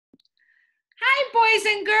boys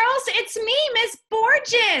and girls. It's me, Miss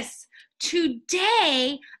Borges.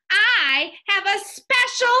 Today, I have a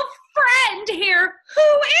special friend here. Who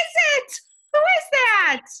is it? Who is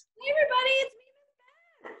that? Hey, everybody. It's me,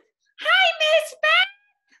 Miss Beth. Hi, Miss Beth.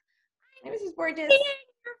 Hi, Mrs. Borges. See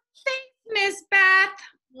your face, Miss Beth.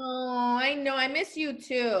 Oh, I know. I miss you,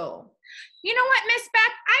 too. You know what, Miss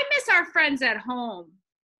Beth? I miss our friends at home.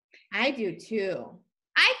 I do, too.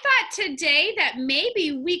 I thought today that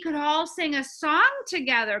maybe we could all sing a song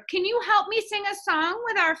together. Can you help me sing a song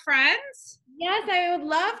with our friends? Yes, I would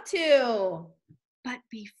love to. But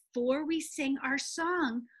before we sing our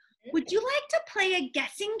song, would you like to play a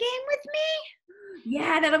guessing game with me?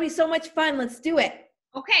 Yeah, that'll be so much fun. Let's do it.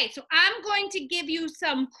 Okay, so I'm going to give you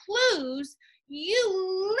some clues.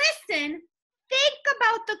 You listen, think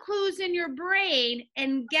about the clues in your brain,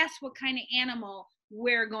 and guess what kind of animal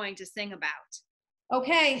we're going to sing about.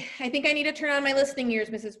 Okay, I think I need to turn on my listening ears,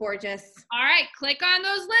 Mrs. Borges. All right, click on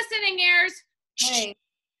those listening ears. Okay.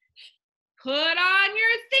 Put on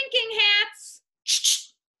your thinking hats.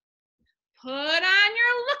 Put on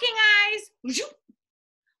your looking eyes.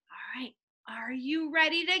 All right, are you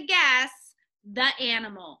ready to guess the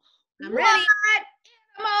animal? I'm ready. What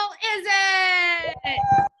animal is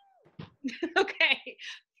it? Okay,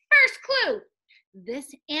 first clue.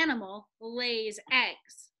 This animal lays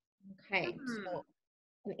eggs. Okay, so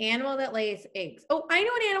an animal that lays eggs. Oh, I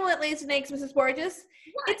know an animal that lays eggs, Mrs. Borges.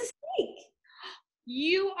 What? It's a snake.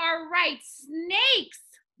 You are right. Snakes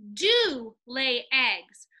do lay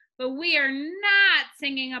eggs, but we are not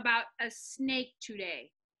singing about a snake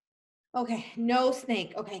today. Okay, no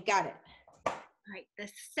snake. Okay, got it. All right, the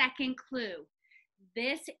second clue.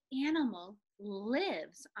 This animal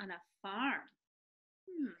lives on a farm.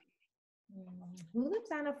 Who lives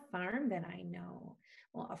on a farm that I know?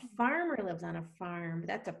 Well, a farmer lives on a farm.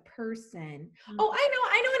 That's a person. Oh, I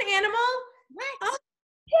know an animal. What?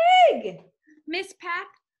 A pig. Miss Pat,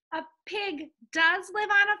 a pig does live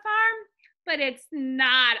on a farm, but it's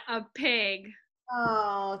not a pig.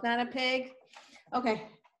 Oh, it's not a pig? Okay,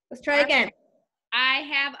 let's try again. I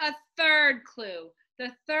have a third clue.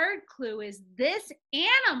 The third clue is this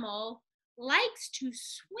animal likes to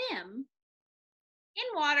swim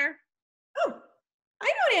in water. Oh, I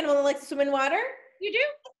know an animal that likes to swim in water. You do?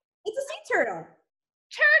 It's a sea turtle.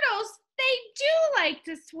 Turtles, they do like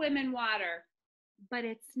to swim in water, but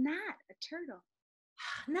it's not a turtle.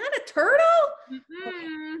 Not a turtle?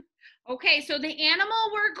 Okay, so the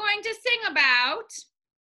animal we're going to sing about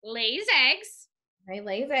lays eggs. It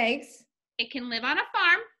lays eggs. It can live on a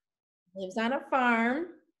farm. Lives on a farm.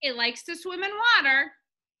 It likes to swim in water.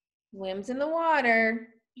 Swims in the water.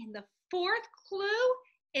 And the fourth clue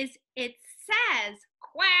is it says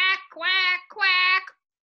quack, quack, quack.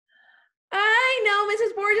 I know,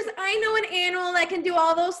 Mrs. Borges. I know an animal that can do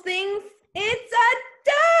all those things. It's a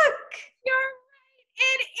duck. You're right.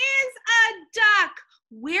 It is a duck.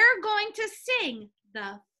 We're going to sing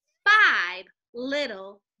the 5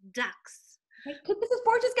 little ducks. Could Mrs.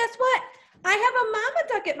 Borges, guess what? I have a mama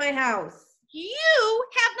duck at my house. You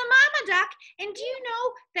have the mama duck, and do you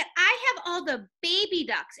know that I have all the baby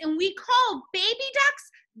ducks, and we call baby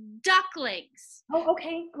ducks ducklings. Oh,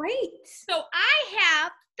 okay, great. So I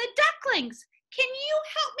have the ducklings. Can you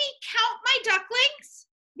help me count my ducklings?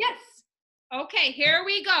 Yes. Okay, here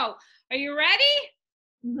we go. Are you ready?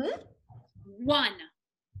 Mm-hmm. 1.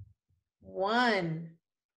 1.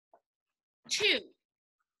 2.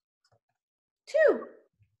 2.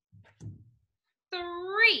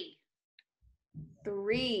 3.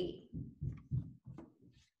 3.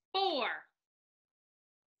 4.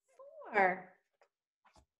 4.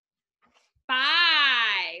 5.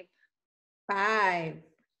 5.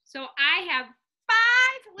 So I have 5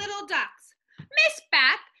 little ducks. Miss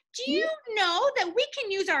Beth, do you know that we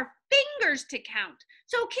can use our fingers to count?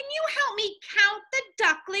 So can you help me count the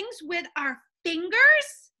ducklings with our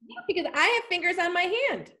fingers? Yeah, because I have fingers on my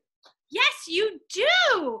hand. Yes, you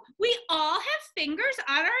do. We all have fingers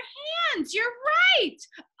on our hands. You're right.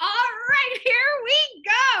 All right, here we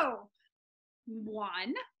go.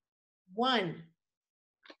 1. 1.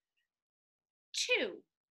 2.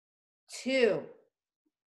 2.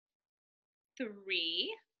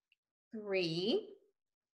 3. 3.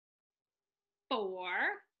 4.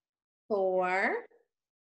 4.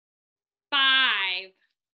 5.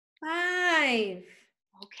 5.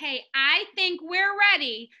 Okay, I think we're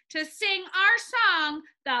ready to sing our song,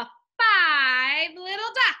 The 5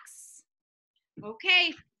 Little Ducks.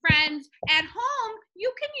 Okay, friends, at home,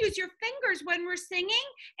 you can use your fingers when we're singing,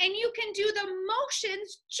 and you can do the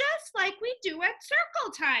motions just like we do at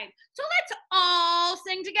circle time. So let's all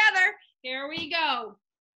sing together. Here we go.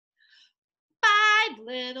 5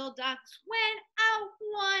 little ducks went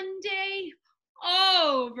one day,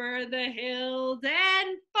 over the hills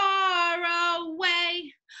and far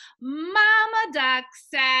away, Mama Duck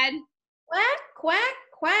said, quack, quack,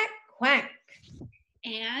 quack, quack.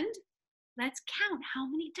 And let's count how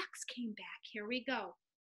many ducks came back. Here we go.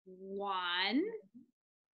 1,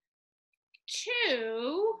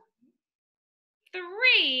 2,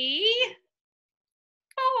 3,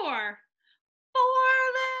 4. 4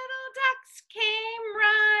 little ducks came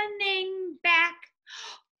running back.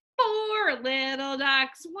 4 little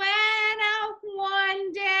ducks went out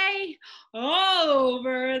one day,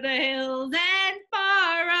 over the hills and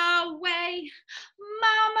far away.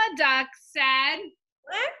 Mama Duck said,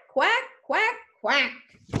 quack, quack, quack, quack.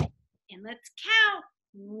 And let's count.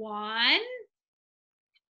 1,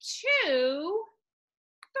 2,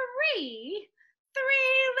 3. 3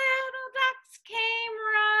 little ducks came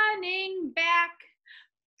running back.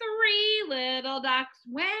 3 little ducks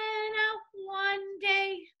went out one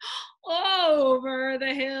day, over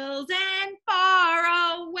the hills and far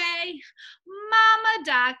away. Mama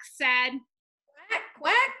Duck said, quack,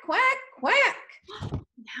 quack, quack, quack.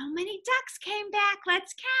 How many ducks came back?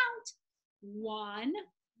 Let's count. 1,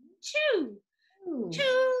 2. 2 little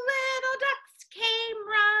ducks came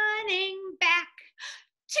running back.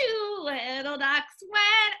 2 little ducks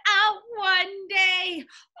went out one day,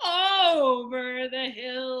 over the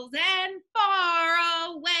hills and far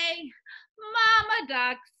away. Mama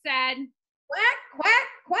Duck said, quack, quack,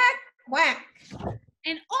 quack, quack.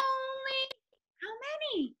 And only, how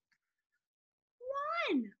many?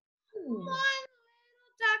 1. 1 little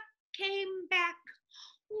duck came back.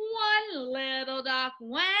 1 little duck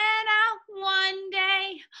went out one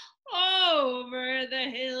day, over the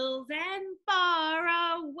hills and far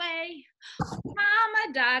away.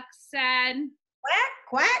 Mama Duck said, quack,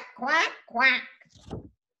 quack, quack, quack.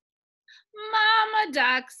 Mama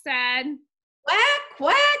Duck said, quack,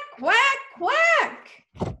 quack, quack, quack.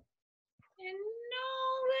 And no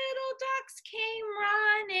little ducks came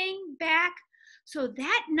running back. So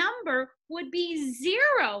that number would be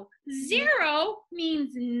 0. 0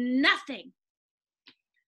 means nothing.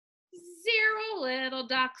 0 little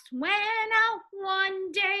ducks went out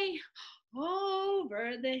one day,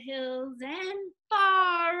 over the hills and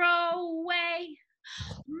far away.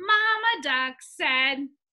 Mama Duck said,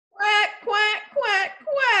 quack, quack, quack,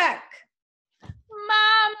 quack.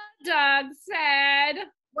 Mama Duck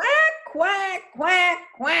said, quack, quack, quack,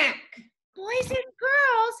 quack. Boys and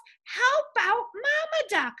girls, help out Mama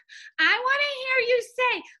Duck. I want to hear you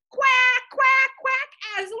say quack, quack, quack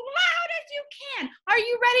as loud as you can. Are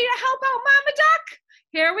you ready to help out Mama Duck?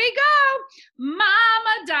 Here we go.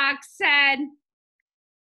 Mama Duck said,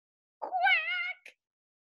 quack.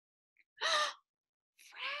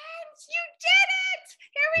 Friends, you did it.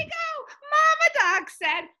 Here we go. Mama Duck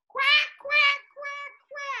said, quack, quack, quack,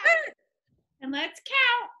 quack. And let's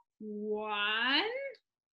count. 1,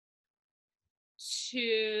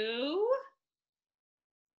 2,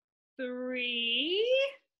 3,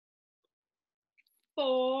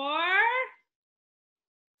 4,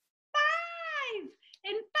 5.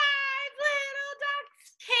 And 5 little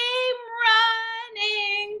ducks came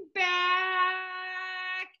running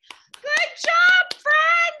back. Good job,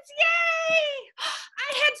 friends. Yay! I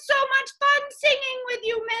had so much fun singing with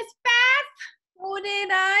you, Miss Beth. So did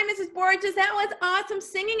I, Mrs. Borges. That was awesome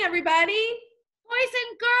singing, everybody. Boys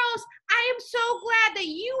and girls, I am so glad that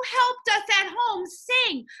you helped us at home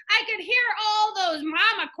sing. I could hear all those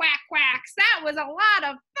mama quack quacks. That was a lot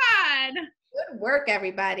of fun. Good work,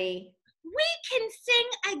 everybody. We can sing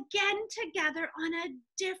again together on a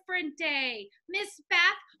different day. Miss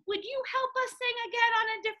Beth, would you help us sing again on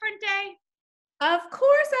a different day? Of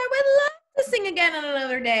course, I would love to sing again on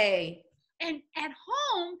another day. And at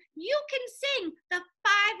home, you can sing the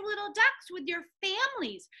 5 little ducks with your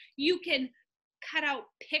families. You can cut out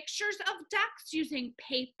pictures of ducks using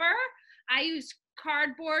paper. I used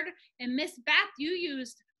cardboard, and Miss Beth, you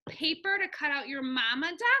used paper to cut out your mama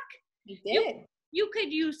duck. You did. You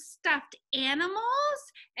could use stuffed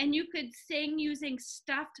animals, and you could sing using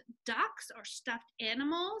stuffed ducks or stuffed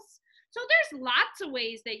animals. So there's lots of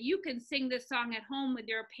ways that you can sing this song at home with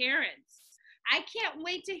your parents. I can't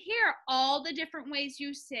wait to hear all the different ways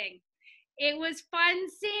you sing. It was fun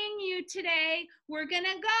seeing you today. We're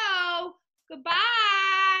gonna go.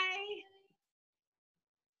 Goodbye.